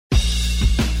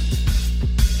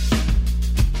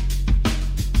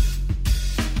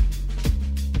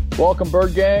Welcome,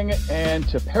 Bird Gang, and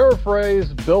to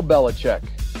paraphrase Bill Belichick,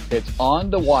 it's on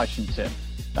to Washington.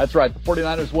 That's right, the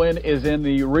 49ers win is in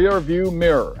the rearview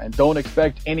mirror, and don't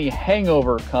expect any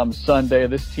hangover come Sunday.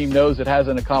 This team knows it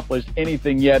hasn't accomplished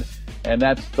anything yet, and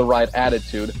that's the right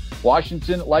attitude.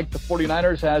 Washington, like the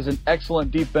 49ers, has an excellent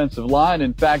defensive line.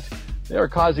 In fact, they are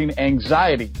causing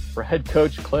anxiety for head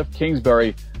coach Cliff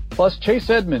Kingsbury. Plus, Chase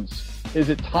Edmonds. Is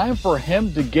it time for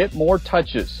him to get more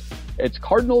touches? It's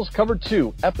Cardinals Cover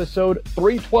 2, episode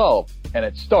 312, and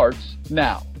it starts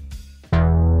now.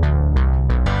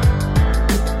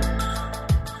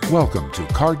 Welcome to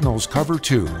Cardinals Cover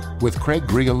 2 with Craig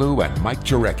Grialou and Mike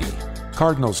Jurecki.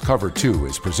 Cardinals Cover 2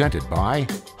 is presented by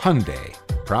Hyundai,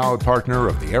 proud partner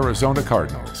of the Arizona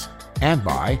Cardinals, and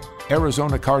by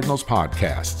Arizona Cardinals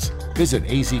Podcasts. Visit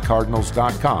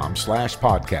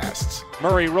azcardinals.com/podcasts.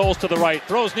 Murray rolls to the right,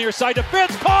 throws near side to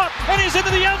Fitz, caught, and he's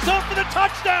into the end zone for the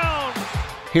touchdown!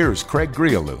 Here's Craig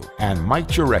Grialou and Mike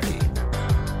Jurecki.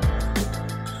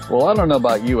 Well, I don't know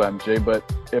about you, MJ, but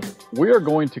if we are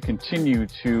going to continue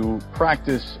to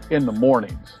practice in the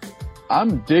mornings,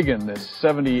 I'm digging this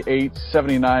 78,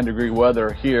 79 degree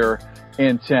weather here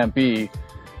in Tempe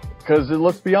because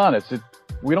let's be honest,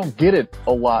 we don't get it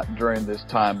a lot during this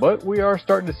time, but we are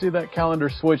starting to see that calendar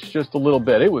switch just a little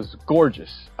bit. It was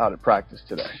gorgeous out at practice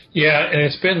today. Yeah, and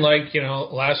it's been like,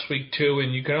 last week too,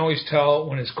 and you can always tell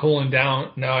when it's cooling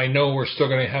down. Now, I know we're still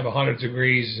going to have 100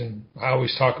 degrees, and I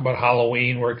always talk about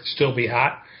Halloween where it could still be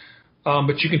hot.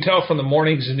 But you can tell from the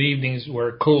mornings and evenings where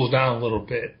it cools down a little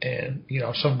bit. And, we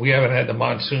haven't had the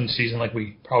monsoon season like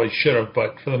we probably should have,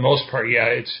 but for the most part,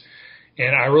 yeah,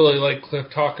 and I really like Cliff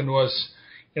talking to us,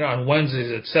 on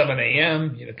Wednesdays at 7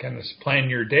 a.m., kind of plan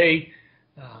your day.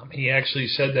 He actually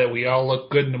said that we all look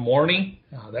good in the morning.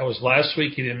 That was last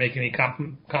week. He didn't make any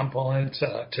compliments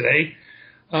today.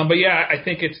 But yeah, I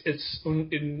think I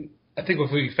think if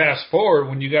we fast forward,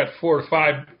 when you got 4 or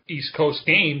 5 East Coast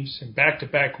games in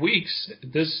back-to-back weeks,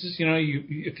 this is,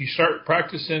 if you start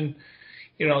practicing,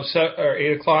 8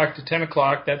 o'clock to 10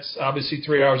 o'clock, that's obviously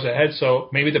 3 hours ahead. So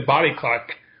maybe the body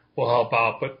clock will help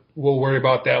out, but we'll worry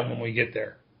about that when we get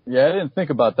there. Yeah, I didn't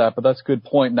think about that, but that's a good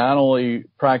point. Not only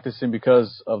practicing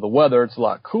because of the weather, it's a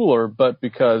lot cooler, but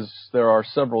because there are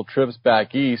several trips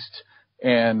back east,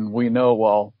 and we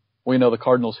know the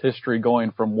Cardinals' history going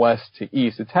from west to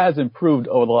east. It has improved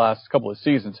over the last couple of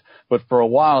seasons, but for a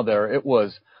while there, it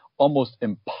was almost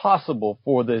impossible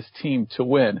for this team to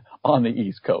win on the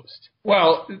East Coast.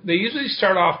 Well, they usually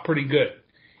start off pretty good.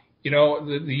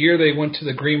 The year they went to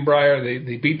the Greenbrier,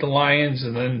 they beat the Lions,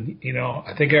 and then,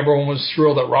 I think everyone was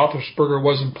thrilled that Roethlisberger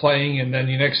wasn't playing, and then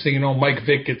the next thing you know, Mike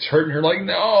Vick gets hurt, and you're like,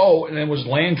 no, and it was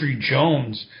Landry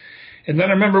Jones. And then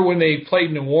I remember when they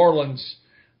played New Orleans,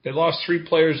 they lost 3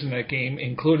 players in that game,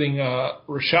 including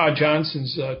Rashad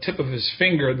Johnson's tip of his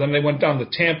finger. Then they went down to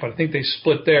Tampa. I think they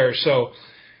split there. So,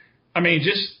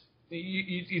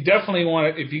 you definitely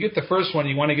want to, if you get the first one,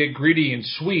 you want to get greedy and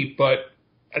sweep, but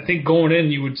I think going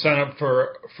in, you would sign up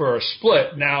for a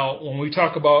split. Now, when we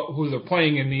talk about who they're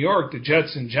playing in New York, the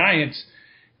Jets and Giants,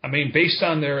 based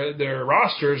on their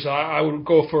rosters, I would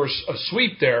go for a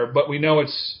sweep there. But we know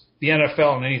it's the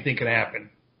NFL and anything can happen.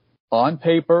 On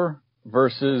paper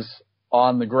versus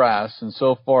on the grass, and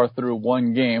so far through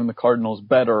one game, the Cardinals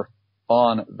better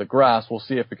on the grass. We'll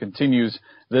see if it continues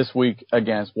this week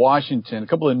against Washington. A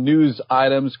couple of news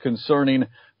items concerning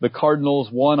the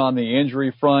Cardinals. One, on the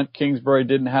injury front, Kingsbury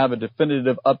didn't have a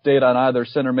definitive update on either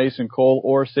center Mason Cole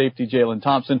or safety Jalen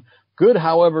Thompson. Good,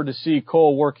 however, to see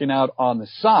Cole working out on the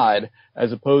side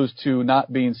as opposed to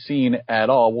not being seen at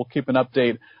all. We'll keep an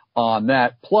update on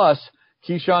that. Plus,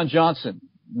 Keyshawn Johnson,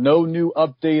 no new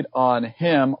update on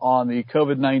him on the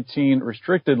COVID-19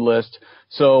 restricted list.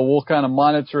 So we'll kind of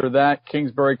monitor that.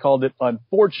 Kingsbury called it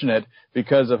unfortunate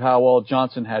because of how well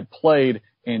Johnson had played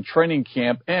in training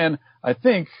camp, and I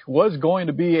think was going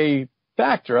to be a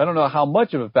factor. I don't know how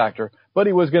much of a factor, but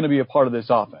he was going to be a part of this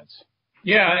offense.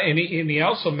 Yeah, and he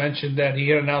also mentioned that he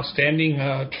had an outstanding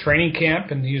training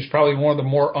camp, and he was probably one of the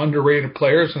more underrated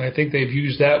players, and I think they've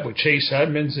used that with Chase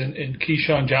Edmonds and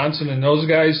Keyshawn Johnson and those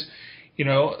guys.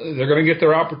 They're going to get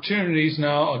their opportunities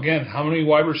now. Again, how many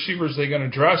wide receivers are they going to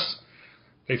dress?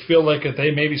 They feel like if they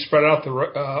maybe spread out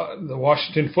the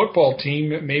Washington football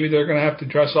team, maybe they're going to have to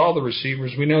dress all the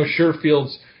receivers. We know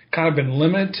Sherfield's kind of been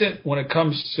limited when it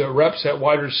comes to reps at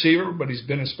wide receiver, but he's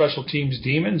been a special teams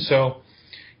demon. So,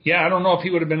 yeah, I don't know if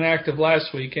he would have been active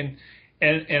last week. And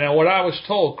what I was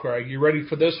told, Craig, you ready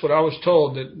for this? What I was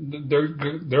told, that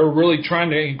they're really trying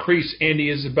to increase Andy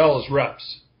Isabella's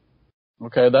reps.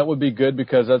 Okay, that would be good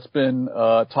because that's been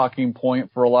a talking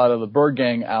point for a lot of the Bird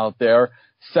Gang out there.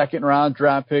 Second round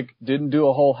draft pick, didn't do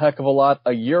a whole heck of a lot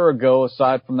a year ago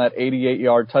aside from that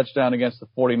 88-yard touchdown against the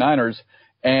 49ers,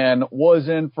 and was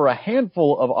in for a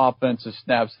handful of offensive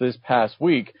snaps this past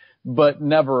week, but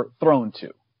never thrown to.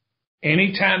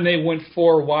 Anytime they went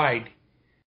 4 wide,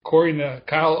 according to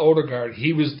Kyle Odegaard,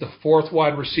 he was the 4th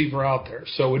wide receiver out there.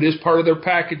 So it is part of their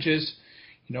packages.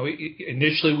 You know,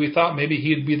 initially we thought maybe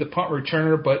he'd be the punt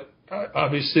returner, but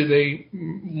obviously they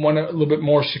want a little bit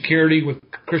more security with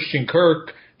Christian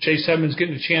Kirk. Chase Edmonds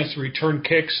getting a chance to return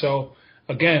kicks. So,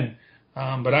 again,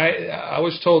 but I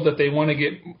was told that they want to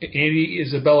get Andy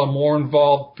Isabella more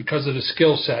involved because of the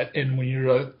skill set. And when you're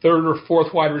a 3rd or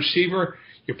 4th wide receiver,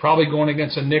 you're probably going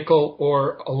against a nickel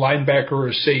or a linebacker or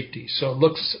a safety. So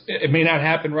it may not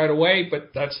happen right away,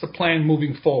 but that's the plan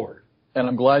moving forward. And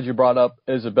I'm glad you brought up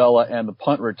Isabella and the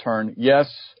punt return.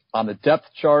 Yes, on the depth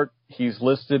chart, he's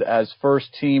listed as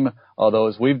first team, although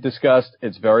as we've discussed,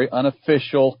 it's very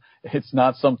unofficial. It's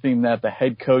not something that the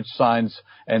head coach signs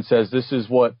and says this is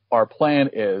what our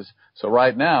plan is. So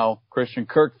right now, Christian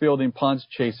Kirk fielding punts,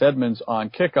 Chase Edmonds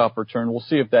on kickoff return. We'll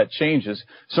see if that changes.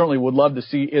 Certainly would love to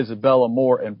see Isabella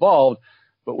more involved,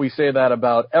 but we say that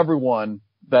about everyone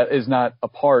that is not a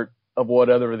part of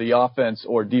whatever the offense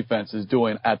or defense is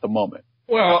doing at the moment.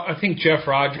 Well, I think Jeff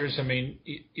Rodgers, I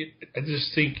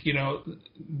just think,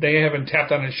 they haven't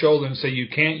tapped on his shoulder and say you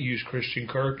can't use Christian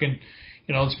Kirk. And,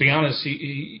 let's be honest,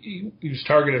 he was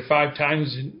targeted 5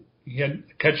 times and he had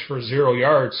a catch for 0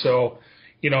 yards. So,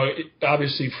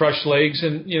 obviously fresh legs.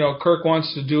 And, Kirk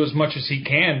wants to do as much as he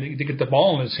can to get the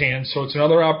ball in his hands. So it's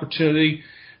another opportunity.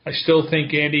 I still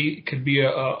think Andy could be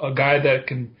a guy that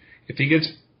can, if he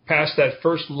gets past that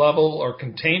first level or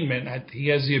containment, he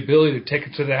has the ability to take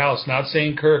it to the house. Not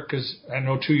saying Kirk, because I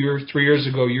know 3 years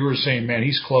ago you were saying, man,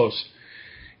 he's close.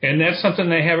 And that's something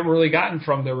they haven't really gotten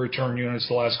from their return units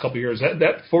the last couple of years.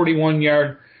 That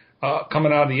 41-yard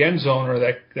coming out of the end zone or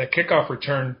that kickoff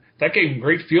return, that gave them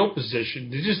great field position.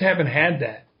 They just haven't had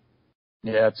that.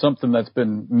 Yeah, it's something that's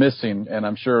been missing, and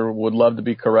I'm sure would love to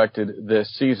be corrected this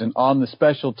season. On the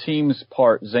special teams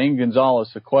part, Zane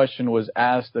Gonzalez, a question was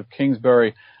asked of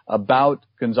Kingsbury about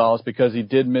Gonzalez because he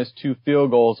did miss 2 field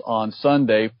goals on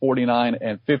Sunday, 49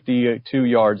 and 52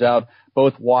 yards out,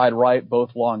 both wide right,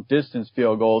 both long distance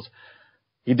field goals.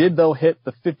 He did, though, hit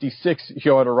the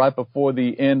 56-yarder right before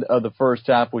the end of the first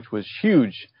half, which was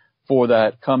huge for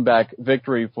that comeback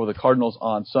victory for the Cardinals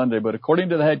on Sunday. But according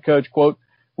to the head coach, quote,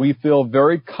 "We feel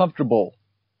very comfortable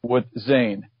with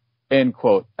Zane," end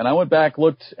quote. And I went back,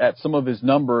 looked at some of his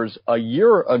numbers a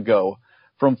year ago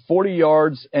from 40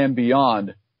 yards and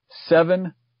beyond,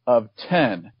 7 of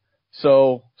 10.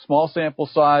 So small sample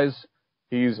size.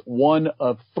 He's 1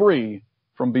 of 3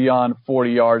 from beyond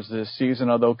 40 yards this season,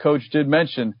 although coach did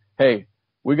mention, hey,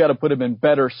 we got to put him in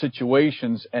better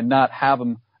situations and not have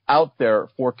him out there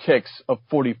for kicks of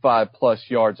 45-plus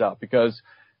yards out, because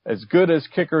as good as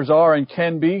kickers are and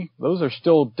can be, those are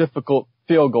still difficult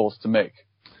field goals to make.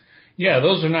 Yeah,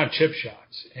 those are not chip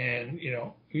shots. And,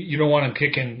 you don't want them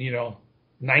kicking,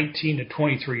 19 to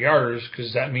 23 yarders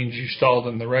because that means you stalled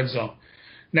in the red zone.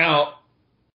 Now,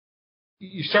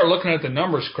 you start looking at the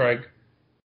numbers, Craig,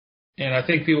 and I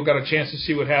think people got a chance to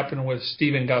see what happened with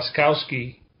Steven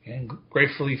Gostkowski. And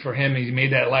gratefully for him, he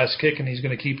made that last kick and he's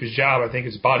going to keep his job. I think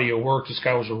it's body of work. This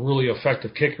guy was a really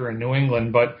effective kicker in New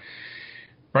England. But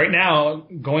right now,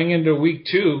 going into week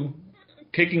 2,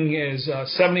 kicking is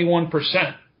 71%.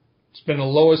 It's been the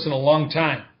lowest in a long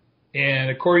time. And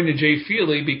according to Jay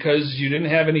Feely, because you didn't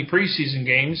have any preseason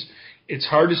games, it's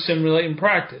hard to simulate in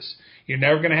practice. You're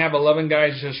never going to have 11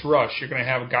 guys just rush. You're going to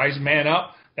have guys man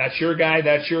up. That's your guy.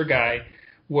 That's your guy.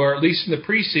 Where at least in the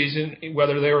preseason,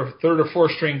 whether they were 3rd or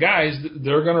 4th string guys,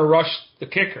 they're going to rush the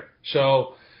kicker.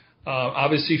 So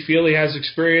obviously Feely has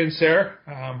experience there.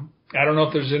 I don't know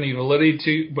if there's any validity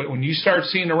to, but when you start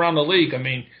seeing around the league,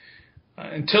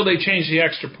 until they changed the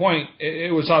extra point,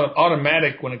 it was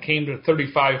automatic when it came to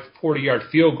 35, 40-yard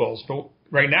field goals. But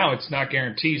right now it's not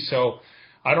guaranteed. So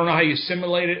I don't know how you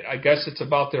simulate it. I guess it's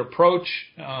about their approach.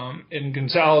 And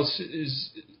Gonzalez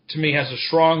to me, has a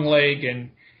strong leg, and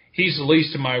he's the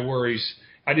least of my worries.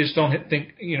 I just don't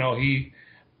think,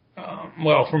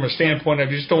 from a standpoint, I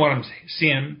just don't want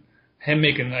him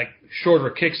making like shorter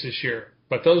kicks this year.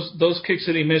 But those kicks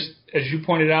that he missed, as you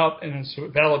pointed out, and it's a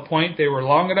valid point, they were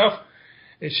long enough.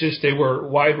 It's just they were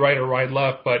wide right or wide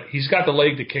left, but he's got the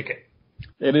leg to kick it.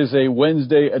 It is a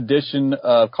Wednesday edition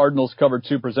of Cardinals Cover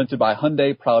 2 presented by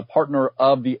Hyundai, proud partner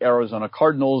of the Arizona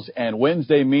Cardinals. And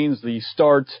Wednesday means the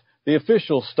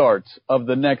official start of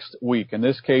the next week. In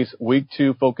this case, week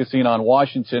 2, focusing on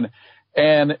Washington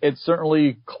And it's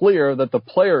certainly clear that the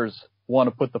players want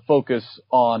to put the focus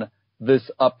on this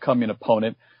upcoming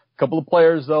opponent. A couple of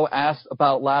players, though, asked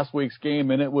about last week's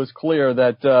game, and it was clear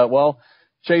that,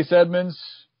 Chase Edmonds,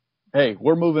 hey,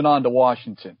 we're moving on to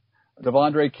Washington.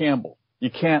 Devondre Campbell, you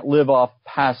can't live off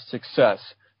past success.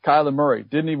 Kyler Murray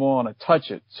didn't even want to touch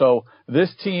it. So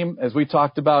this team, as we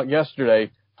talked about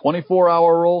yesterday,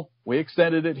 24-hour rule, we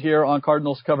extended it here on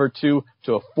Cardinals Cover 2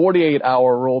 to a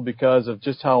 48-hour rule because of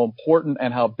just how important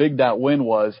and how big that win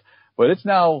was. But it's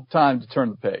now time to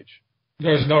turn the page.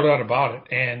 There's no doubt about it.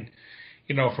 And,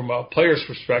 from a player's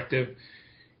perspective,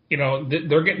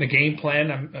 they're getting the game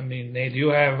plan. I mean, they do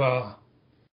have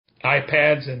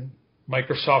iPads and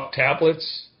Microsoft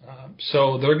tablets.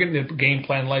 So they're getting the game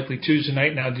plan likely Tuesday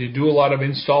night. Now, they do a lot of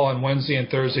install on Wednesday and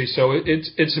Thursday. So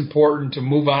it's important to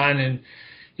move on, and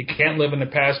you can't live in the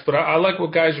past. But I like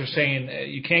what guys are saying.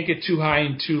 You can't get too high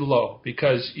and too low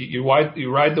because you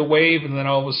ride the wave, and then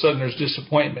all of a sudden there's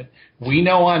disappointment. We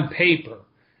know on paper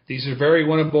these are very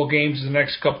winnable games in the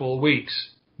next couple of weeks,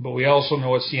 but we also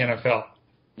know it's the NFL.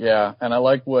 Yeah, and I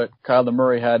like what Kyler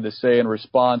Murray had to say in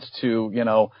response to,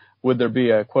 would there be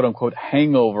a quote-unquote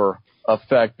hangover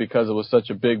effect because it was such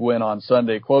a big win on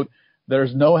Sunday. Quote,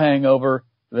 there's no hangover.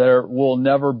 There will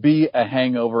never be a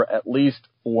hangover, at least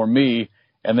for me.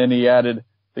 And then he added,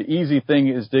 the easy thing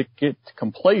is to get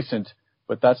complacent,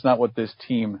 but that's not what this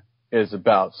team is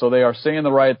about. So they are saying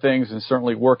the right things and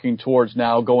certainly working towards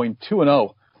now going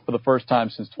 2-0 for the first time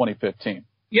since 2015.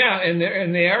 Yeah, and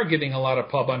they are getting a lot of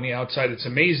pub on the outside. It's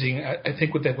amazing. I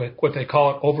think what they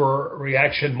call it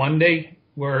overreaction Monday,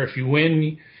 where if you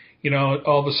win,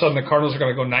 all of a sudden the Cardinals are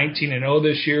going to go 19-0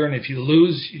 this year, and if you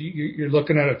lose, you're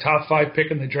looking at a top 5 pick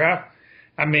in the draft.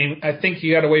 I mean, I think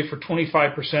you got to wait for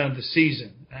 25% of the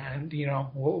season, and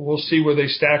we'll see where they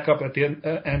stack up at the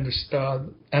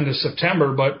end of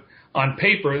September. But on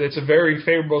paper, it's a very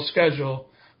favorable schedule,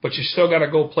 but you still got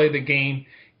to go play the game.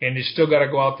 And you still got to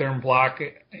go out there and block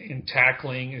and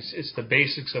tackling. It's the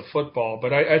basics of football.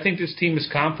 But I think this team is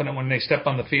confident when they step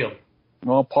on the field.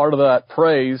 Well, part of that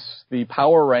praise, the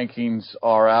power rankings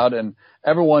are out, and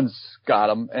everyone's got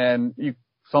them. And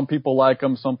some people like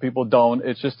them, some people don't.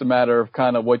 It's just a matter of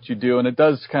kind of what you do. And it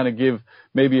does kind of give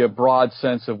maybe a broad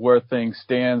sense of where things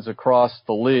stands across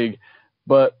the league.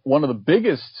 But one of the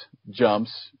biggest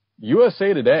jumps,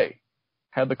 USA Today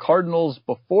had the Cardinals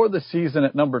before the season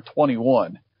at number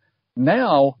 21.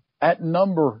 Now at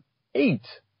number 8.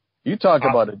 You talk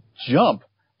about a jump.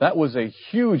 That was a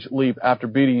huge leap after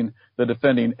beating the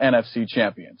defending NFC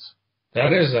champions.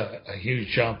 That is a huge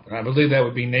jump. And I believe that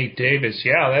would be Nate Davis.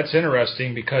 Yeah, that's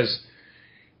interesting because,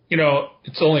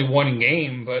 it's only one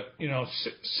game, but,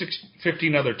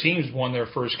 15 other teams won their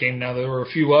first game. Now, there were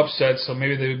a few upsets, so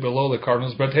maybe they were below the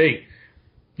Cardinals. But, hey,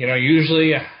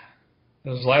 usually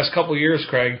those last couple of years,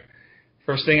 Craig,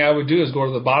 first thing I would do is go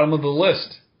to the bottom of the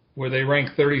list where they rank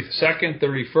 32nd,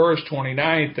 31st,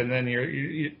 29th, and then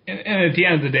and at the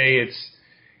end of the day,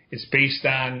 it's based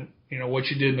on, what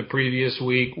you did in the previous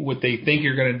week, what they think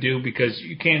you're going to do, because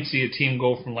you can't see a team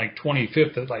go from like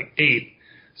 25th to like 8th.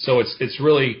 So it's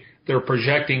really, they're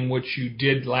projecting what you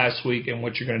did last week and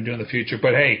what you're going to do in the future.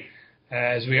 But hey,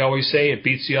 as we always say, it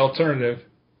beats the alternative.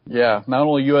 Yeah, not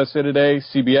only USA Today,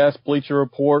 CBS, Bleacher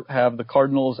Report have the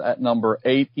Cardinals at number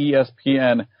 8,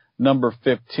 ESPN number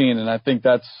 15, and I think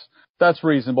that's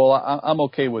reasonable. I'm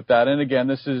okay with that. And again,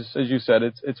 this is, as you said,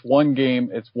 it's one game,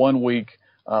 it's 1 week.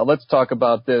 Let's talk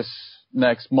about this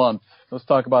next month. Let's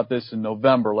talk about this in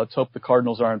November. Let's hope the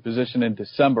Cardinals are in position in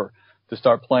December to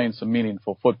start playing some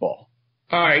meaningful football.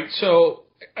 All right, so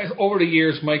over the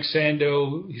years, Mike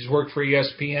Sando, he's worked for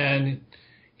ESPN.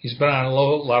 He's been on a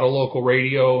lot of local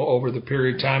radio over the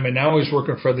period of time, and now he's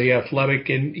working for The Athletic,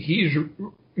 and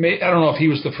I don't know if he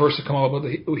was the first to come up with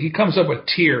it. He comes up with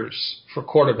tiers for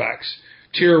quarterbacks.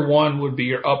 Tier 1 would be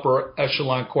your upper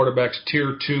echelon quarterbacks.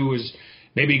 Tier 2 is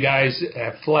maybe guys that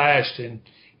have flashed and,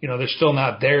 they're still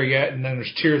not there yet. And then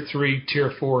there's Tier 3,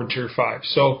 Tier 4, and Tier 5.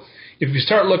 So if you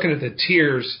start looking at the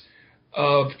tiers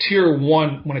of Tier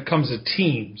 1 when it comes to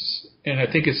teams, and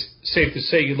I think it's safe to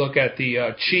say you look at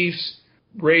the Chiefs,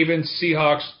 Ravens,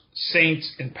 Seahawks,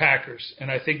 Saints, and Packers.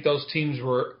 And I think those teams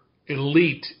were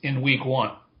elite in week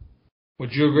 1.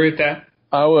 Would you agree with that?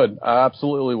 I would. I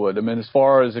absolutely would. I mean, as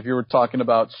far as if you were talking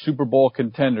about Super Bowl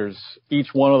contenders, each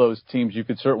one of those teams you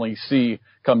could certainly see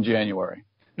come January.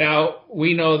 Now,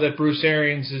 we know that Bruce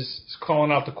Arians is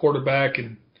calling out the quarterback,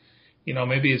 and,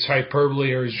 maybe it's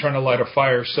hyperbole or he's trying to light a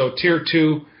fire. So Tier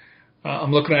 2,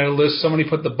 I'm looking at a list. Somebody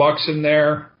put the Bucs in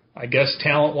there, I guess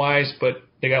talent-wise, but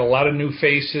they got a lot of new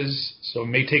faces, so it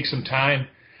may take some time.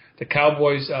 The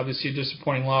Cowboys, obviously a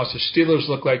disappointing loss. The Steelers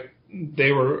look like,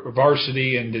 they were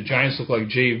varsity and the Giants look like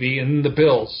JV, and the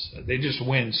Bills, they just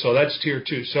win. So that's tier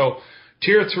 2. So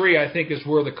tier 3, I think, is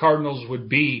where the Cardinals would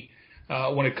be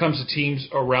when it comes to teams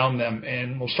around them.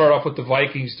 And we'll start off with the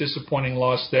Vikings, disappointing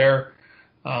loss there.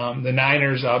 The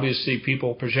Niners, obviously,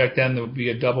 people project them to be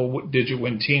a double-digit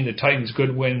win team. The Titans,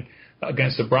 good win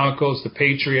against the Broncos. The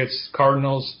Patriots,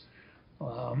 Cardinals,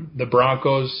 the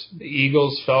Broncos, the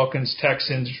Eagles, Falcons,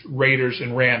 Texans, Raiders,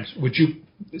 and Rams.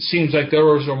 It seems like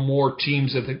those are more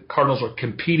teams that the Cardinals are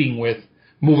competing with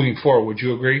moving forward. Would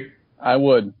you agree? I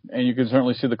would. And you can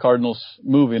certainly see the Cardinals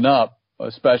moving up,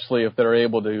 especially if they're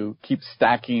able to keep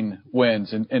stacking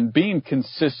wins and being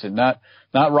consistent, not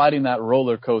riding that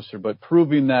roller coaster, but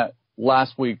proving that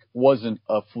last week wasn't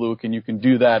a fluke, and you can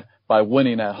do that by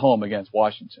winning at home against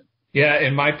Washington. Yeah,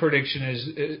 and my prediction is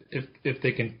if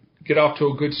they can get off to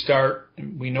a good start,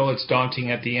 we know it's daunting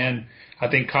at the end, I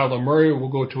think Kyler Murray will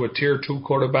go to a tier 2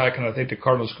 quarterback, and I think the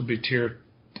Cardinals could be tier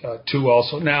 2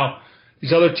 also. Now,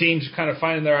 these other teams are kind of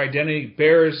finding their identity.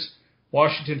 Bears,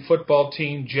 Washington football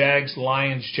team, Jags,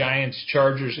 Lions, Giants,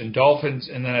 Chargers, and Dolphins.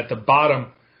 And then at the bottom,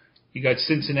 you got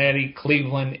Cincinnati,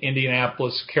 Cleveland,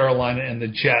 Indianapolis, Carolina, and the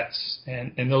Jets.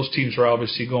 And those teams are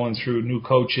obviously going through new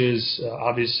coaches,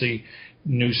 obviously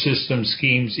new system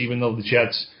schemes, even though the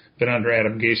Jets been under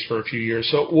Adam Gase for a few years.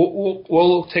 So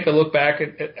we'll take a look back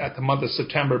at the month of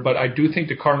September, but I do think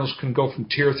the Cardinals can go from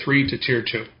tier 3 to tier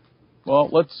 2. Well,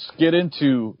 let's get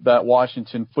into that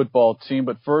Washington football team.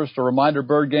 But first, a reminder,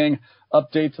 Bird Gang,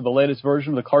 update to the latest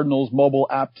version of the Cardinals mobile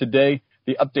app today.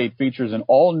 The update features an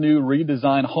all-new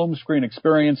redesigned home screen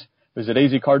experience. Visit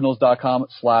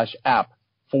azcardinals.com/app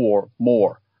for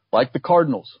more. Like the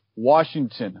Cardinals,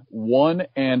 Washington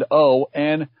 1-0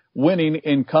 and winning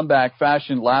in comeback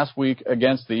fashion last week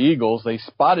against the Eagles. They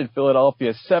spotted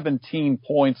Philadelphia 17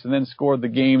 points and then scored the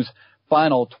game's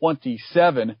final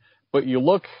 27. But you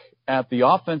look at the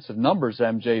offensive numbers,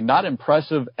 MJ, not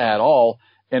impressive at all.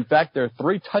 In fact, their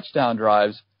 3 touchdown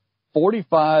drives,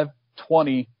 45,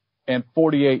 20, and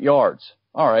 48 yards.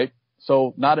 All right,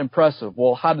 so not impressive.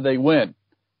 Well, how did they win?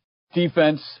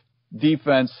 Defense,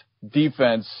 defense,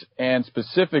 defense, and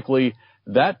specifically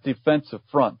that defensive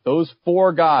front. Those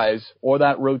 4 guys, or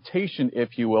that rotation,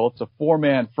 if you will, it's a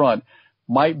 4-man front,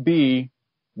 might be,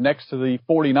 next to the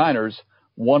 49ers,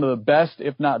 one of the best,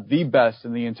 if not the best,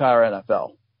 in the entire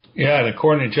NFL. Yeah, and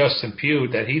according to Justin Pugh,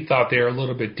 that he thought they were a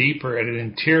little bit deeper at an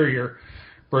interior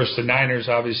versus the Niners,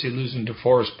 obviously losing to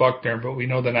DeForest Buckner, but we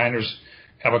know the Niners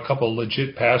have a couple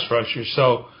legit pass rushers.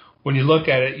 So when you look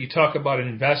at it, you talk about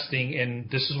investing, and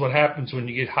this is what happens when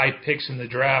you get high picks in the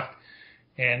draft.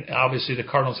 And obviously the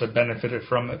Cardinals have benefited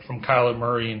from it, from Kyler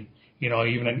Murray and,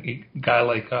 even a guy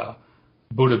like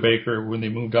Budda Baker when they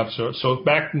moved up. So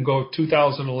back and go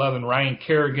 2011, Ryan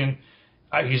Kerrigan.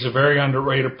 He's a very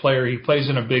underrated player. He plays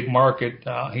in a big market.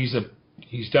 He's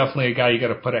definitely a guy you got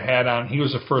to put a hat on. He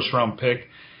was a first-round pick.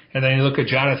 And then you look at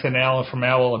Jonathan Allen from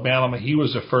Alabama. He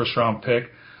was a first-round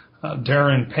pick.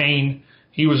 Darren Payne,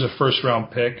 he was a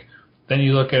first-round pick. Then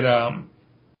you look at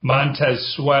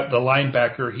Montez Sweat, the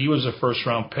linebacker. He was a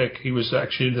first-round pick. He was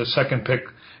actually the second pick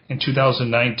in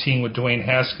 2019 with Dwayne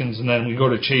Haskins. And then we go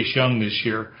to Chase Young this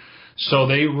year. So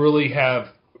they really have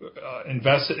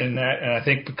invested in that, and I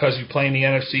think because you play in the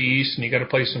NFC East and you got to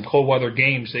play some cold weather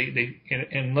games,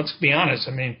 and let's be honest,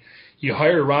 I mean, you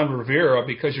hire Ron Rivera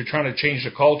because you're trying to change the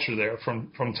culture there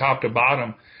from top to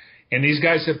bottom, and these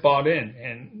guys have bought in.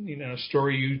 And a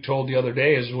story you told the other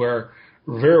day is where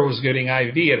Rivera was getting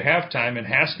IV at halftime, and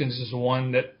Haskins is the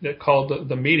one that called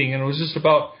the meeting, and it was just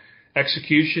about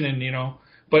execution, and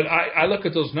But I look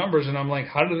at those numbers and I'm like,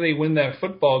 how do they win that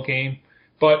football game?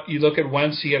 But you look at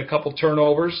Wentz, he had a couple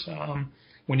turnovers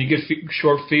when you get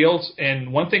short fields.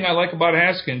 And one thing I like about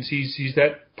Haskins, he's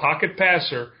that pocket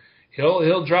passer.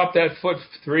 He'll drop that foot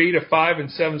 3 to 5 and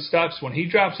 7 steps. When he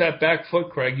drops that back foot,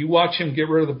 Craig, you watch him get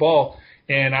rid of the ball.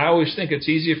 And I always think it's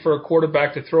easier for a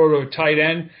quarterback to throw to a tight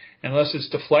end unless it's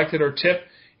deflected or tipped.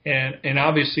 And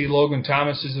obviously Logan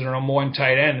Thomas is their number 1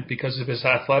 tight end because of his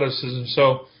athleticism.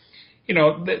 So,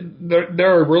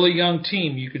 they're a really young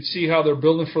team. You could see how they're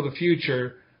building for the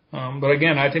future. But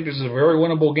again, I think this is a very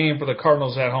winnable game for the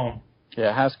Cardinals at home.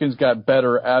 Yeah, Haskins got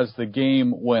better as the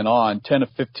game went on. 10 of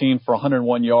 15 for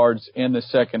 101 yards in the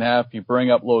second half. You bring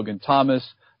up Logan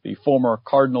Thomas, the former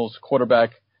Cardinals quarterback,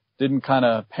 didn't kind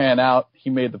of pan out. He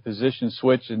made the position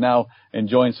switch and now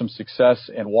enjoying some success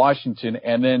in Washington.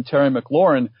 And then Terry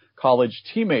McLaurin, college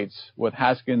teammates with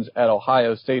Haskins at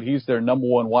Ohio State. He's their number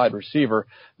 1 wide receiver.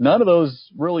 None of those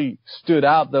really stood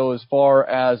out, though, as far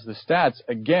as the stats.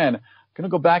 Again, going to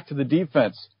go back to the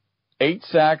defense. 8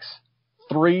 sacks,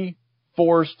 3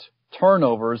 forced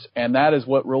turnovers, and that is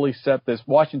what really set this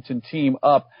Washington team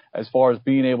up as far as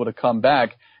being able to come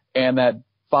back. And that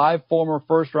 5 former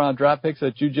first-round draft picks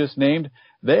that you just named,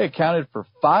 they accounted for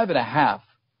 5.5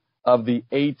 of the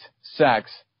 8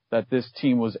 sacks that this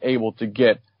team was able to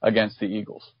get against the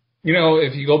Eagles. You know,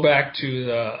 if you go back to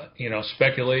the,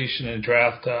 speculation and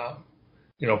draft,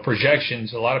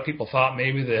 projections, a lot of people thought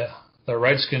maybe the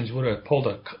Redskins would have pulled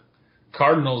a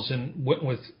Cardinals and went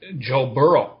with Joe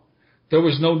Burrow. There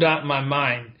was no doubt in my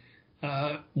mind.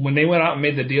 When they went out and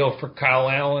made the deal for Kyle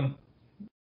Allen,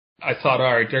 I thought,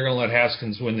 all right, they're going to let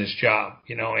Haskins win this job,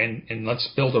 and let's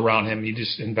build around him. You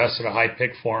just invested a high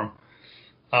pick for him.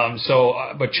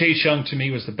 But Chase Young to me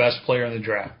was the best player in the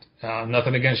draft.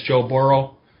 Nothing against Joe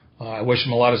Burrow. I wish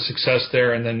him a lot of success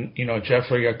there. And then,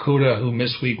 Jeffrey Okudah, who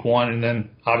missed week 1, and then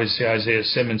obviously Isaiah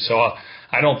Simmons. So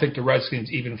I don't think the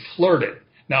Redskins even flirted.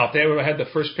 Now, if they would have had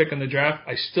the first pick in the draft,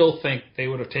 I still think they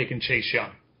would have taken Chase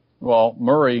Young. Well,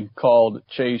 Murray called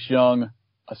Chase Young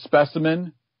a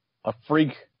specimen, a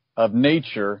freak of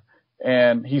nature,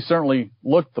 and he certainly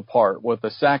looked the part with a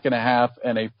 1.5 sacks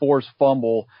and a forced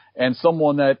fumble, and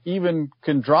someone that even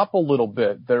can drop a little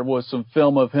bit. There was some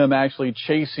film of him actually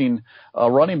chasing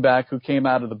a running back who came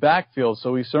out of the backfield,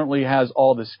 so he certainly has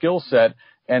all the skill set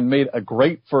and made a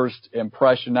great first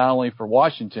impression, not only for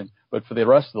Washington, but for the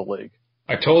rest of the league.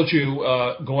 I told you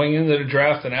going into the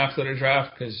draft and after the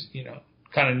draft, because,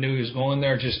 kind of knew he was going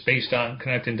there just based on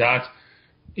connecting dots.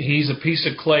 He's a piece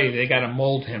of clay. They got to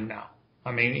mold him now.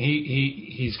 I mean,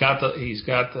 he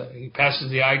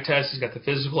passes the eye test. He's got the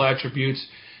physical attributes.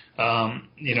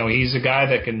 He's a guy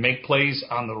that can make plays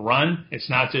on the run. It's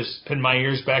not just pin my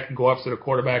ears back and go after the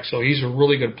quarterback. So he's a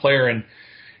really good player, and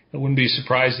I wouldn't be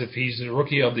surprised if he's the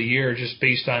rookie of the year just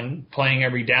based on playing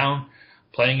every down,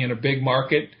 playing in a big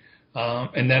market.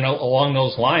 And then along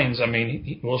those lines, I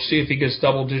mean, we'll see if he gets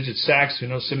double-digit sacks.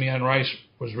 Simeon Rice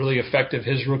was really effective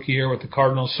his rookie year with the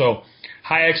Cardinals. So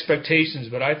high expectations,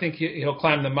 but I think he'll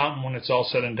climb the mountain when it's all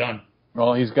said and done.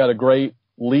 Well, he's got a great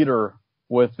leader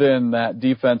within that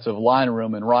defensive line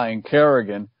room in Ryan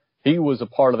Kerrigan. He was a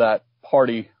part of that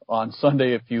party on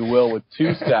Sunday, if you will, with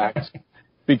 2 sacks.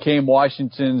 Became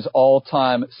Washington's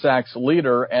all-time sacks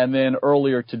leader, and then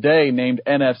earlier today named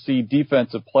NFC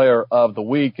Defensive Player of the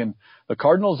Week. And the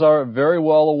Cardinals are very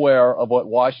well aware of what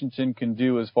Washington can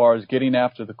do as far as getting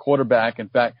after the quarterback. In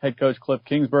fact, head coach Cliff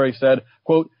Kingsbury said,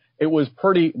 quote, "It was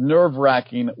pretty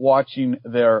nerve-wracking watching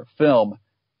their film,"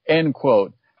 end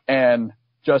quote. And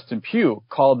Justin Pugh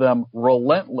called them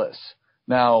relentless.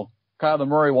 Now, Kyler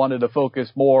Murray wanted to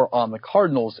focus more on the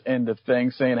Cardinals end of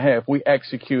things, saying, hey, if we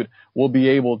execute, we'll be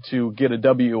able to get a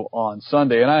W on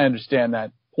Sunday. And I understand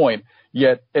that point.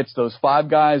 Yet it's those 5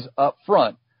 guys up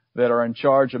front that are in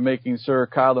charge of making sure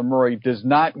Kyler Murray does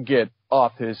not get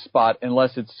off his spot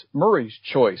unless it's Murray's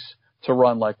choice to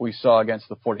run like we saw against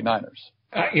the 49ers.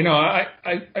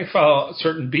 I follow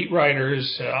certain beat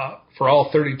writers for all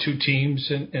 32 teams,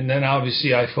 and then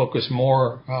obviously I focus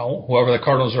more, whoever the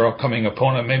Cardinals are upcoming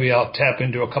opponent, maybe I'll tap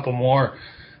into a couple more.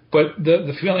 But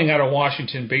the feeling out of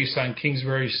Washington based on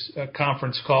Kingsbury's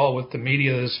conference call with the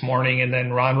media this morning and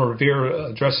then Ron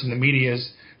Rivera addressing the media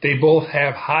is they both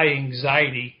have high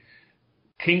anxiety.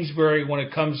 Kingsbury when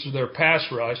it comes to their pass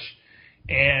rush,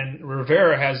 and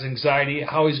Rivera has anxiety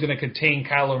how he's going to contain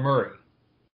Kyler Murray.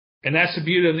 And that's the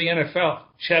beauty of the NFL,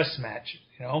 chess match,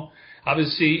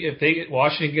 Obviously, if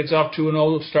Washington gets off to an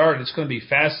 0 start, it's going to be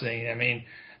fascinating. I mean,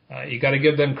 you got to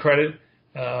give them credit.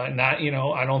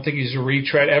 I don't think he's a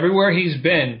retread. Everywhere he's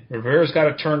been, Rivera's got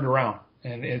it turned around.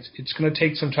 And it's going to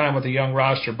take some time with a young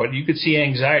roster, but you could see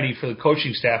anxiety for the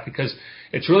coaching staff because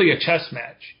it's really a chess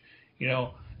match.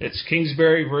 It's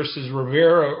Kingsbury versus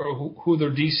Rivera, or who their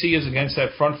DC is against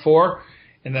that front 4.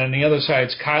 And then on the other side,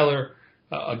 it's Kyler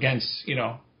against,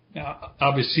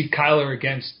 obviously Kyler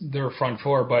against their front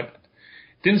 4, but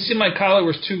didn't seem like Kyler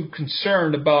was too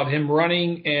concerned about him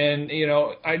running. And,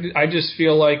 I just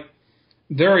feel like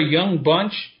they're a young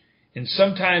bunch, and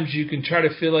sometimes you can try to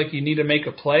feel like you need to make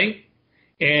a play,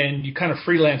 and you kind of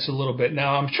freelance a little bit.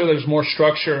 Now, I'm sure there's more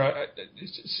structure.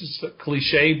 It's just a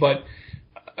cliche, but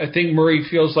I think Murray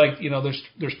feels like,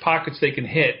 there's pockets they can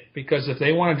hit, because if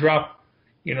they want to drop,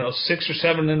 6 or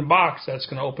 7 in the box, that's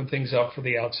going to open things up for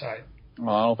the outside.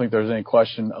 Well, I don't think there's any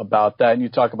question about that. And you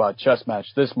talk about chess match.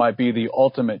 This might be the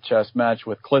ultimate chess match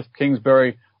with Cliff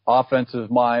Kingsbury,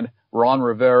 offensive mind, Ron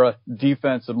Rivera,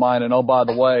 defensive mind. And, oh, by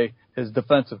the way, his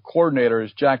defensive coordinator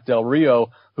is Jack Del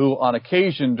Rio, who on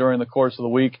occasion during the course of the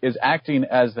week is acting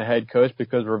as the head coach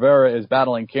because Rivera is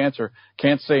battling cancer.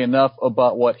 Can't say enough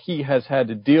about what he has had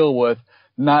to deal with,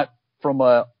 not from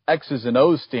a X's and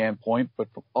O's standpoint, but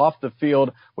from off the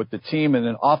field with the team and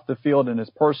then off the field in his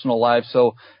personal life.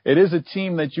 So it is a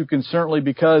team that you can certainly,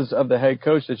 because of the head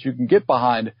coach, that you can get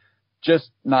behind, just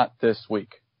not this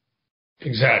week.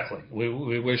 Exactly.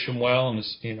 We wish him well,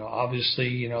 and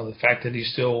obviously, the fact that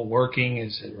he's still working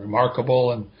is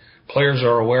remarkable, and players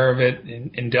are aware of it.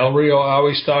 And Del Rio, I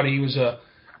always thought he was a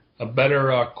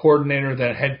better coordinator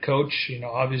than head coach.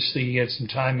 Obviously he had some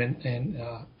time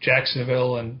in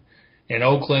Jacksonville and in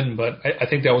Oakland, but I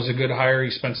think that was a good hire.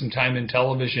 He spent some time in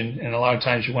television, and a lot of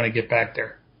times you want to get back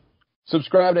there.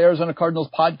 Subscribe to Arizona Cardinals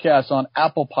podcasts on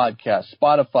Apple Podcasts,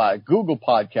 Spotify, Google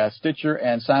Podcasts, Stitcher,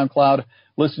 and SoundCloud.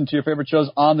 Listen to your favorite shows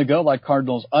on the go, like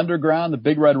Cardinals Underground, The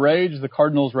Big Red Rage, the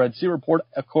Cardinals Red Sea Report.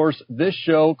 Of course, this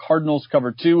show, Cardinals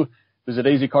Cover 2. Visit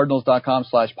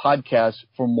azcardinals.com/podcast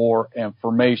for more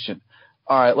information.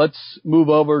 All right, let's move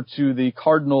over to the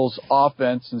Cardinals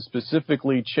offense, and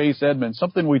specifically Chase Edmonds,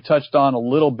 something we touched on a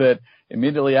little bit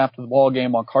immediately after the ball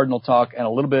game on Cardinal Talk and a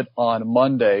little bit on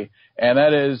Monday, and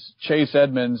that is Chase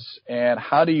Edmonds and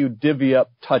how do you divvy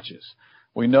up touches?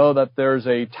 We know that there's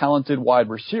a talented wide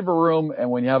receiver room,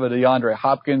 and when you have a DeAndre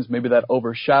Hopkins, maybe that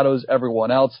overshadows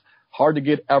everyone else. Hard to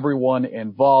get everyone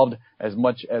involved as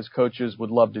much as coaches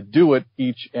would love to do it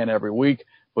each and every week.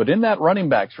 But in that running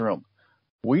backs room,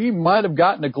 we might have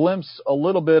gotten a glimpse a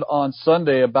little bit on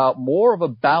Sunday about more of a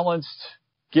balanced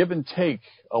give and take,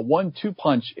 a 1-2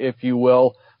 punch, if you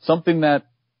will, something that,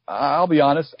 I'll be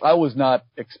honest, I was not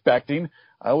expecting.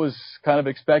 I was kind of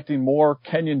expecting more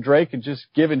Kenyon Drake and just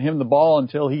giving him the ball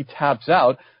until he taps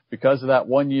out because of that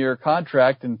 1-year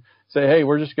contract and say, hey,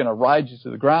 we're just going to ride you to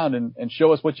the ground and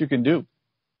show us what you can do.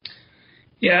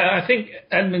 Yeah, I think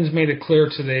Edmonds made it clear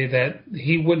today that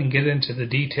he wouldn't get into the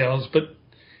details, but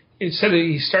it said that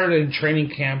he started in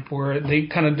training camp where they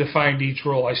kind of defined each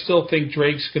role. I still think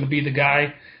Drake's going to be the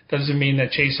guy. Doesn't mean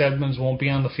that Chase Edmonds won't be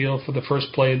on the field for the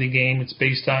first play of the game. It's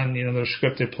based on, their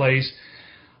scripted plays.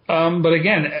 But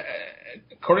again,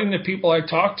 according to people I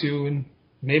talked to, and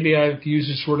maybe I've used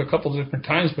this word a couple of different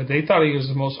times, but they thought he was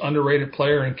the most underrated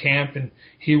player in camp, and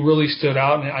he really stood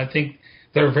out. And I think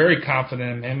they're very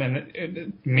confident in him. And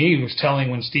it was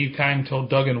telling when Steve Keim told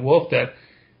Doug and Wolf that,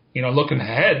 looking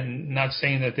ahead, and not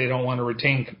saying that they don't want to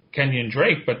retain Kenyon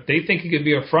Drake, but they think he could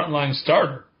be a frontline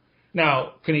starter.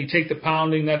 Now, can he take the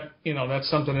pounding? That's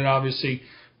something that obviously,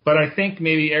 but I think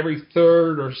maybe every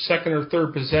second or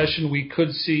third possession we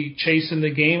could see Chase in the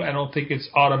game. I don't think it's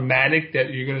automatic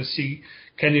that you're going to see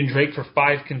Kenyon Drake for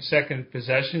 5 consecutive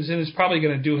possessions, and it's probably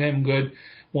going to do him good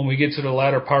when we get to the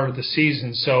latter part of the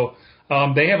season. So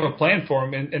they have a plan for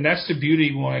him, and that's the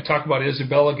beauty when I talk about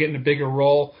Isabella getting a bigger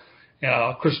role,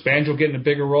 Chris Banjo getting a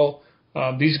bigger role.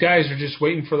 These guys are just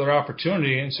waiting for their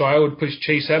opportunity, and so I would push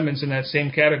Chase Edmonds in that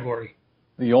same category.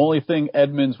 The only thing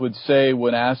Edmonds would say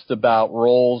when asked about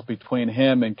roles between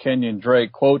him and Kenyon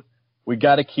Drake, quote, we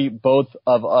got to keep both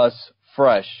of us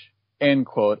fresh, end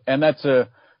quote. And that's a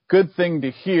good thing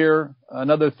to hear,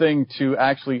 another thing to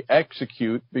actually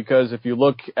execute, because if you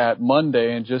look at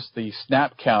Monday and just the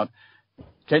snap count,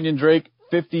 Kenyon Drake,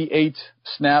 58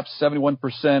 snaps,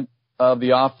 71% of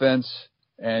the offense,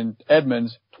 and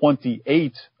Edmonds,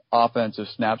 28 offensive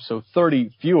snaps, so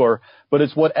 30 fewer. But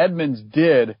it's what Edmonds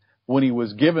did when he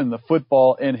was given the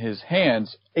football in his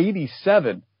hands,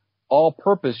 87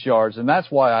 all-purpose yards, and that's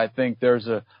why I think there's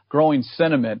a growing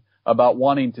sentiment about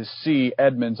wanting to see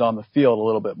Edmonds on the field a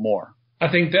little bit more. I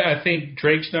think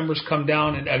Drake's numbers come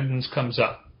down and Edmonds comes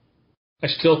up. I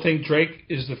still think Drake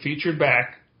is the featured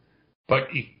back, but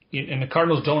and the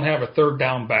Cardinals don't have a third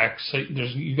down back, so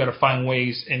you got to find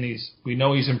ways. And we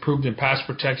know he's improved in pass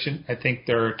protection. I think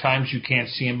there are times you can't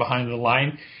see him behind the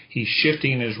line. He's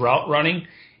shifting his route running.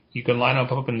 You can line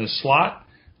up in the slot.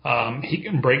 He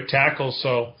can break tackles.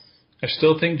 So I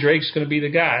still think Drake's going to be the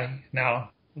guy.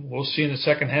 Now, we'll see in the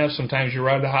second half. Sometimes you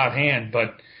ride the hot hand,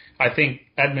 but I think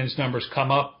Edmonds' numbers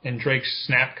come up and Drake's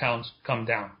snap counts come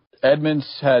down.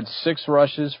 Edmonds had 6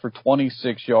 rushes for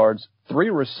 26 yards,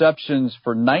 3 receptions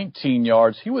for 19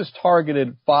 yards. He was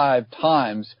targeted 5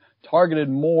 times, targeted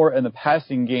more in the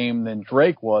passing game than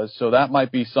Drake was, so that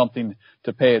might be something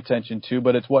to pay attention to.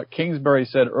 But it's what Kingsbury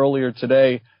said earlier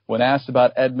today when asked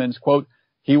about Edmonds, quote,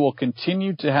 he will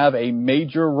continue to have a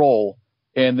major role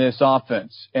in this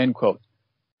offense, end quote.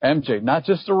 MJ, not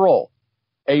just a role,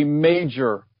 a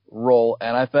major role,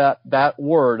 and I thought that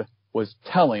word was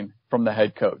telling from the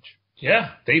head coach.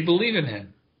 Yeah, they believe in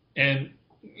him. And,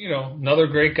 another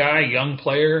great guy, young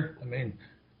player. I mean,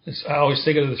 I always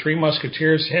think of the 3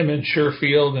 Musketeers, him and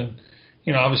Sherfield.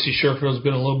 And, obviously Sherfield's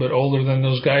been a little bit older than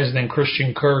those guys. And then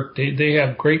Christian Kirk. They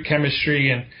have great chemistry,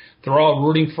 and they're all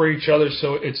rooting for each other.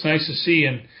 So it's nice to see.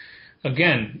 And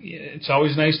again, it's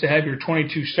always nice to have your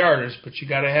 22 starters, but you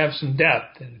got to have some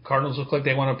depth. And the Cardinals look like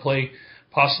they want to play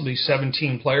possibly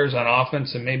 17 players on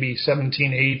offense and maybe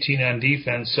 17, 18 on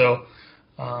defense. So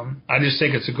I just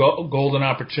think it's a golden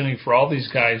opportunity for all these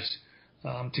guys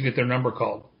to get their number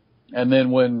called. And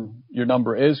then when your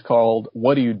number is called,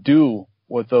 what do you do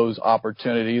with those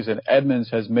opportunities? And Edmonds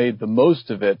has made the most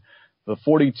of it. The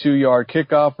 42-yard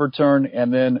kickoff return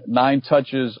and then 9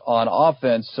 touches on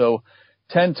offense. So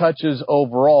 10 touches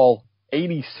overall,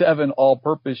 87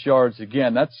 all-purpose yards.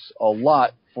 Again, that's a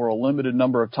lot for a limited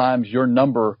number of times your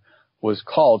number was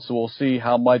called. So we'll see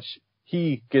how much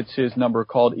he gets his number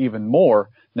called even more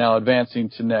now advancing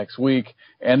to next week.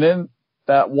 And then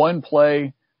that one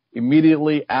play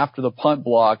immediately after the punt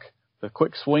block, the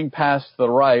quick swing pass to the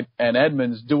right, and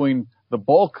Edmonds doing the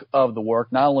bulk of the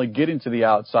work, not only getting to the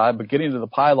outside, but getting to the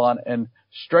pylon and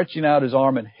stretching out his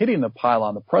arm and hitting the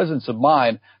pylon, the presence of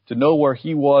mind to know where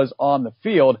he was on the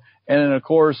field. And then, of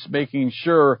course, making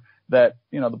sure that,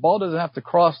 the ball doesn't have to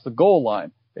cross the goal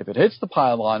line. If it hits the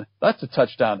pylon, that's a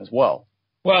touchdown as well.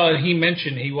 Well, he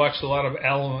mentioned he watched a lot of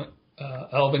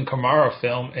Alvin Kamara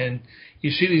film, and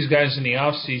you see these guys in the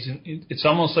off season. It's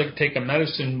almost like take a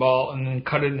medicine ball and then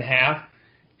cut it in half,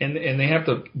 and they have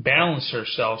to balance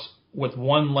themselves with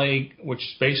one leg, which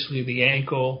is basically the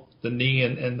ankle, the knee,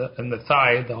 and the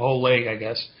thigh, the whole leg, I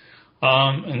guess.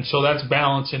 And so that's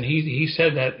balance. And he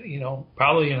said that,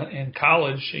 probably in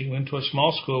college, he went to a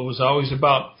small school. It was always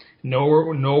about know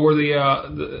where the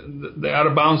out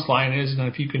of bounds line is, and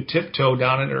if you can tiptoe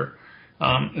down it, or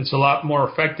it's a lot more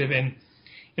effective. And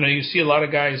you see a lot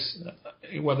of guys,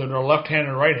 whether they're left-handed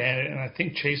or right-handed, and I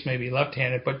think Chase may be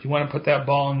left-handed, but you want to put that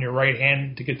ball in your right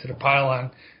hand to get to the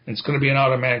pylon, and it's going to be an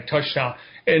automatic touchdown.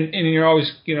 And you're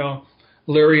always,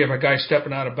 leery of a guy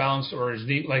stepping out of bounds or his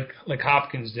knee, like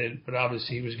Hopkins did, but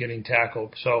obviously he was getting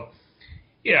tackled. So,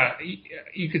 yeah,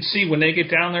 you could see when they get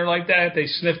down there like that, they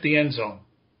sniff the end zone.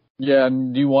 Yeah,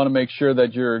 and you want to make sure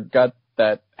that you've got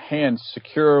that hand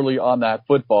securely on that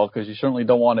football, because you certainly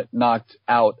don't want it knocked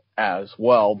out as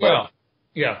well. But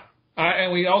yeah.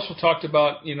 And we also talked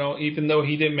about, even though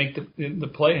he didn't make the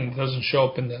play and it doesn't show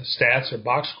up in the stats or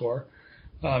box score,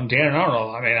 Dan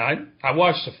Arnold, I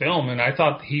watched the film, and I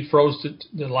thought he froze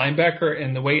the linebacker,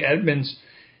 and the way Edmonds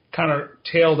kind of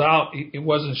tailed out, it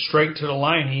wasn't straight to the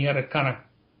line. He had to kind of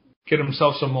get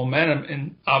himself some momentum,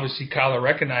 and obviously Kyler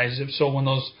recognized it. So when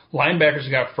those linebackers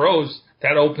got froze,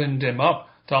 that opened him up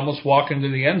to almost walk into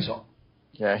the end zone.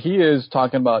 Yeah, he is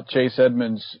talking about Chase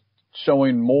Edmonds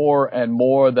showing more and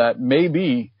more that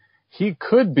maybe he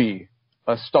could be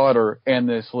a starter in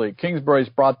this league. Kingsbury's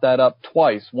brought that up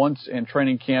twice, once in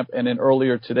training camp and then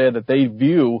earlier today, that they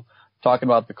view, talking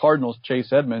about the Cardinals,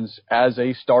 Chase Edmonds as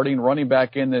a starting running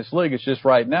back in this league. It's just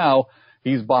right now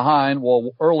he's behind,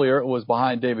 earlier it was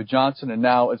behind David Johnson, and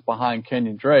now it's behind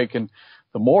Kenyon Drake. And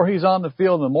the more he's on the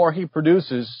field, the more he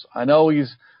produces. I know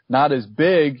he's not as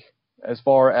big as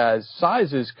far as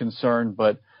size is concerned,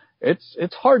 but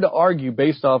it's hard to argue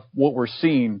based off what we're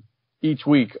seeing each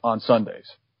week on Sundays.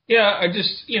 Yeah, I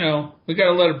just, we got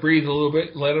to let it breathe a little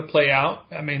bit, let it play out.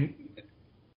 When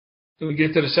we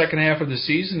get to the second half of the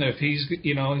season, if he's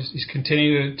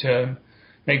continuing to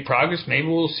make progress, maybe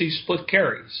we'll see split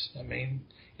carries.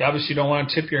 You obviously don't want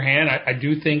to tip your hand. I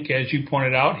do think, as you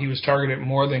pointed out, he was targeted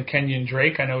more than Kenyon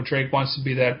Drake. I know Drake wants to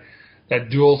be that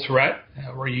dual threat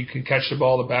where you can catch the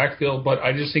ball in the backfield, but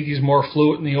I just think he's more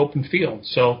fluid in the open field.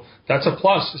 So that's a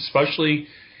plus, especially,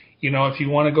 if you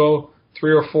want to go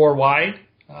 3 or 4 wide,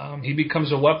 he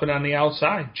becomes a weapon on the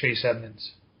outside, Chase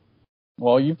Edmonds.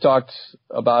 Well, you've talked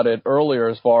about it earlier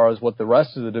as far as what the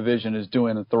rest of the division is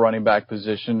doing at the running back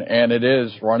position, and it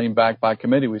is running back by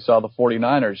committee. We saw the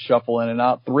 49ers shuffle in and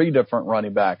out 3 different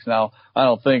running backs. Now, I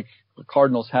don't think the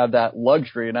Cardinals have that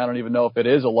luxury, and I don't even know if it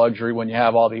is a luxury when you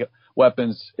have all the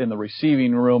weapons in the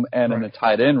receiving room and in the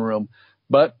tight end room.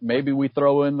 But maybe we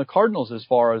throw in the Cardinals as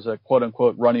far as a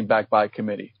quote-unquote running back by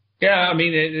committee. Yeah,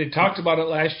 they talked about it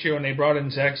last year when they brought in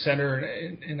Zach Center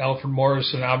and Alfred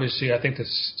Morris, and obviously I think the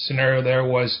scenario there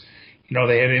was,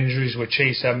 they had injuries with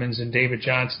Chase Edmonds and David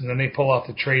Johnson. Then they pull off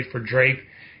the trade for Drake,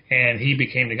 and he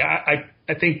became the guy.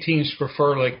 I think teams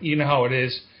prefer, how it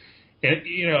is,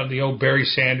 the old Barry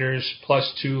Sanders,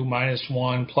 +2,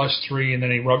 -1, +3, and then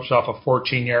he rubs off a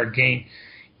 14-yard gain.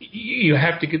 You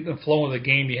have to get the flow of the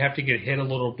game. You have to get hit a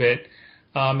little bit.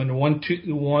 And one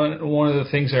of the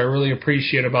things I really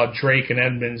appreciate about Drake and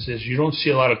Edmonds is you don't see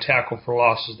a lot of tackle for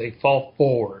losses. They fall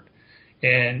forward,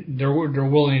 and they're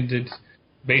willing to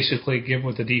basically give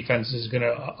what the defense is going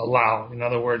to allow. In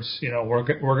other words, we're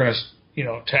going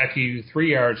to tackle you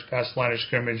 3 yards past the line of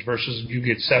scrimmage versus you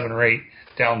get 7 or 8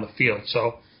 down the field.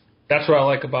 So that's what I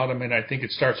like about him, and I think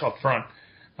it starts up front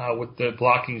with the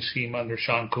blocking scheme under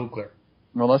Sean Kugler.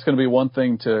 Well, that's going to be one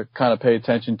thing to kind of pay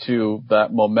attention to,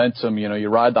 that momentum. You know, you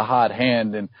ride the hot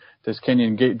hand, and does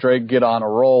Kenyon Drake get on a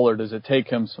roll, or does it take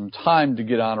him some time to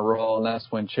get on a roll? And that's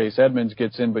when Chase Edmonds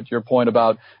gets in. But your point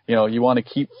about, you know, you want to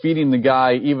keep feeding the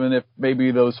guy, even if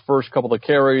maybe those first couple of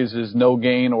carries is no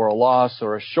gain or a loss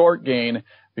or a short gain,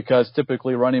 because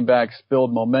typically running backs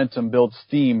build momentum, build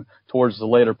steam towards the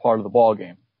later part of the ball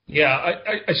game. Yeah,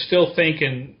 I still think,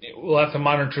 and we'll have to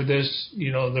monitor this,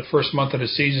 you know, the first month of the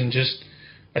season,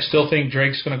 I still think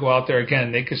Drake's going to go out there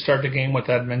again. They could start the game with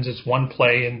Edmonds. It's one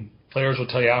play, and players will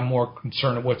tell you I'm more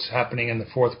concerned with what's happening in the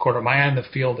fourth quarter. Am I on the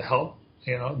field to help,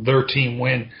 you know, their team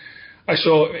win?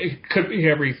 So it could be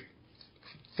every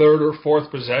third or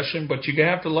fourth possession, but you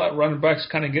have to let running backs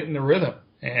kind of get in the rhythm.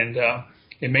 And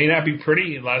it may not be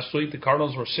pretty. Last week the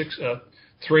Cardinals were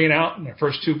 3 and out in their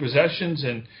first 2 possessions,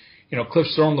 and you know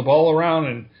Cliff's throwing the ball around,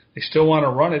 and they still want to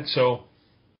run it. So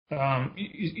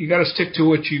you got to stick to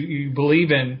what you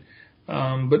believe in.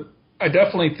 But I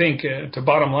definitely think, to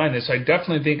bottom line this, I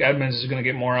definitely think Edmonds is going to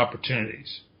get more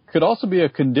opportunities. Could also be a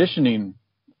conditioning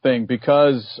thing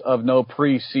because of no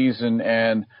preseason,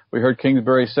 and we heard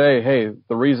Kingsbury say, hey,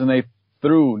 the reason they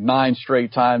threw 9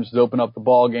 straight times to open up the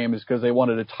ball game is because they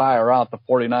wanted to tire out the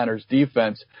 49ers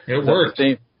defense. It worked.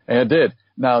 And it did.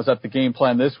 Now, is that the game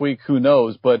plan this week? Who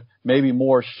knows? But maybe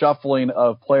more shuffling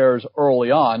of players early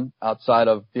on, outside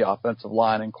of the offensive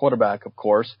line and quarterback, of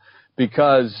course,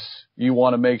 because you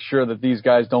want to make sure that these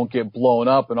guys don't get blown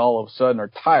up and all of a sudden are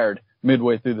tired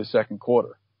midway through the second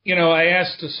quarter. You know, I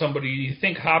asked somebody, do you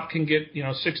think Hop can get,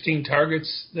 16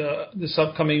 targets this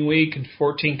upcoming week and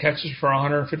 14 catches for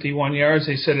 151 yards?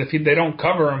 They said if they don't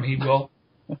cover him, he will.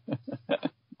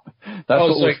 That's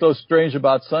what was so strange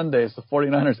about Sundays, the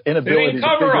 49ers' inability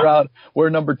to figure out where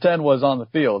number 10 was on the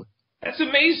field. That's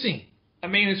amazing. I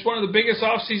mean, it's one of the biggest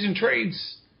off-season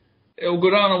trades. It'll go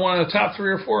down to one of the top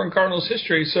 3 or 4 in Cardinals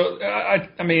history. So,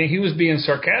 I mean, he was being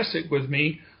sarcastic with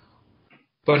me.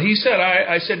 But he said,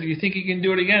 I said, do you think he can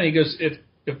do it again? He goes,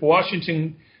 if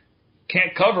Washington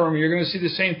can't cover him, you're going to see the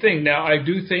same thing. Now, I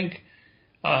do think,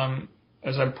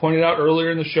 as I pointed out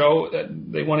earlier in the show, that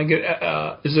they want to get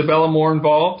Isabella more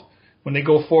involved. When they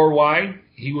go 4 wide,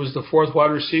 he was the 4th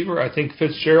wide receiver. I think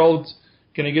Fitzgerald's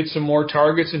going to get some more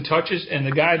targets and touches. And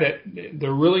the guy that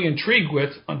they're really intrigued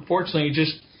with, unfortunately,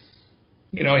 just,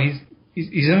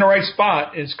 he's in the right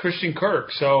spot, is Christian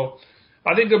Kirk. So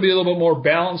I think there'll be a little bit more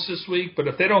balance this week. But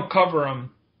if they don't cover him,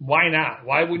 why not?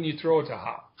 Why wouldn't you throw it to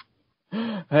Hop?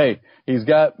 Hey, he's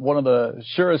got one of the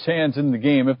surest hands in the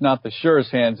game, if not the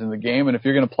surest hands in the game. And if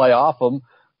you're going to play off him,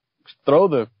 throw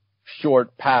the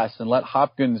short pass and let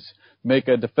Hopkins make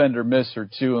a defender miss or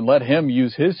 2 and let him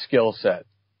use his skill set.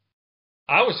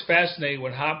 I was fascinated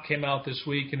when Hop came out this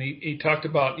week, and he talked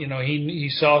about,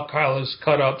 he saw Kyle's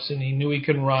cut-ups and he knew he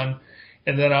could run,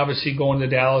 and then obviously going to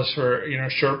Dallas for, a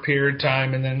short period of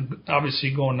time, and then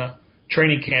obviously going to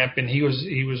training camp, and he was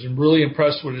really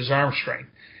impressed with his arm strength.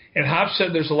 And Hop said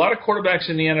there's a lot of quarterbacks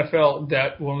in the NFL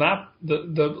that will not,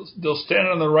 they'll stand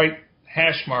on the right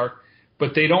hash mark,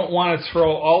 but they don't want to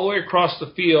throw all the way across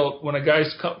the field when a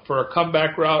guy's for a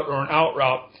comeback route or an out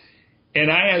route. And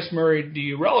I asked Murray, do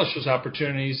you relish those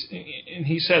opportunities? And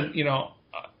he said,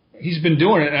 he's been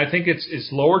doing it, and I think it's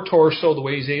lower torso, the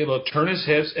way he's able to turn his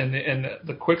hips, and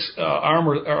the quick arm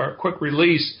or quick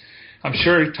release. I'm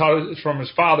sure he taught it from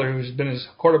his father, who's been his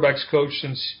quarterback's coach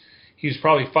since he was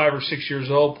probably 5 or 6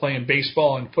 years old, playing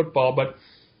baseball and football. But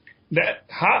that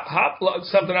Hop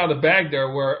something out of the bag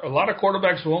there where a lot of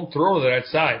quarterbacks won't throw to that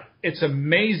side. It's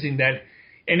amazing that,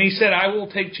 and he said, I will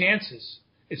take chances.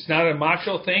 It's not a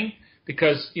macho thing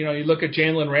because, you look at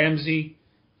Jalen Ramsey,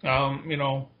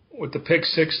 with the pick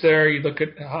 6 there. You look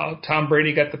at how Tom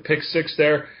Brady got the pick 6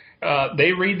 there.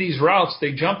 They read these routes.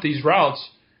 They jump these routes.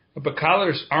 But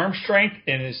Kyler's arm strength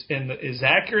and his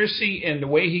accuracy and the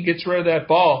way he gets rid of that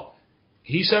ball,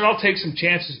 he said, I'll take some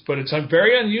chances, but it's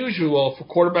very unusual for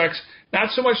quarterbacks, not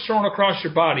so much throwing across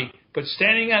your body, but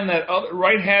standing on that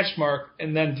right hash mark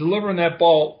and then delivering that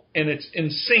ball, and it's in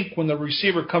sync when the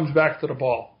receiver comes back to the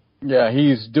ball. Yeah,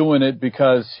 he's doing it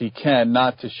because he can,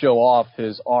 not to show off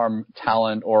his arm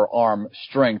talent or arm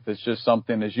strength. It's just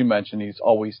something, as you mentioned, he's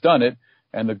always done it,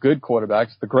 and the good quarterbacks,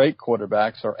 the great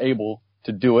quarterbacks, are able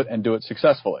to do it and do it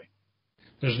successfully.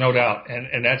 There's no doubt,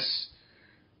 and that's,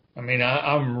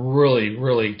 I'm really,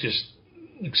 really just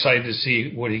excited to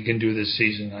see what he can do this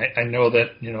season. I know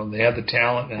that, they have the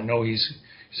talent, and I know he's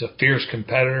a fierce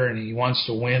competitor, and he wants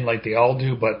to win like they all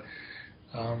do, but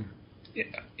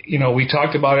we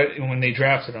talked about it when they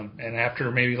drafted him, and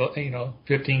after maybe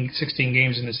 15, 16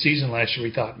 games in the season last year,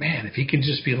 we thought, man, if he can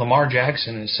just be Lamar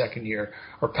Jackson in his second year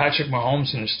or Patrick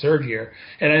Mahomes in his third year.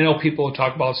 And I know people will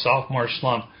talk about sophomore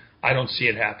slump. I don't see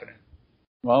it happening.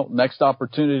 Well, next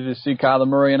opportunity to see Kyler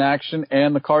Murray in action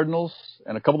and the Cardinals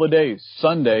in a couple of days.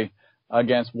 Sunday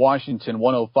against Washington,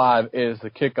 1:05 is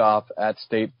the kickoff at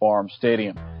State Farm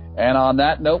Stadium. And on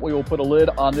that note, we will put a lid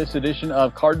on this edition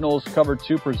of Cardinals Cover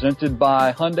 2 presented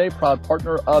by Hyundai, proud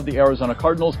partner of the Arizona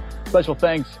Cardinals. Special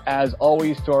thanks, as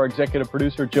always, to our executive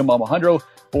producer, Jim Almohandro.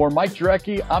 For Mike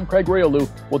Jurecki, I'm Craig Riolu.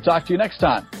 We'll talk to you next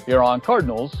time here on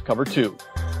Cardinals Cover 2.